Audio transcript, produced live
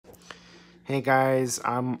Hey guys,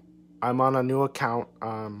 I'm on a new account.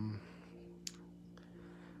 I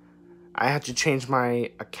had to change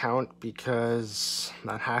my account because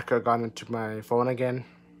that hacker got into my phone again.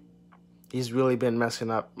 He's really been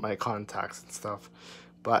messing up my contacts and stuff.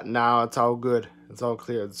 But now it's all good. It's all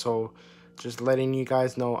cleared. So just letting you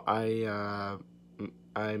guys know I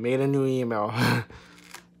made a new email.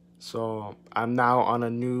 So I'm now on a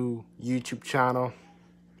new YouTube channel.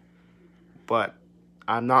 But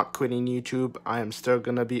I'm not quitting YouTube. I am still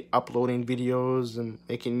gonna be uploading videos and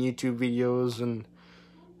making YouTube videos and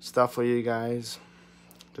stuff for you guys,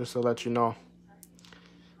 just to let you know.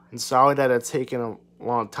 And sorry that it's taken a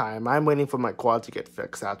long time. I'm waiting for my quad to get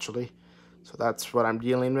fixed, actually. So that's what I'm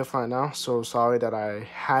dealing with right now. So sorry that I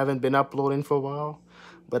haven't been uploading for a while,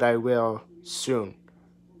 but I will soon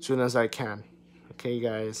as I can. Okay,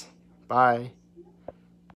 guys. Bye.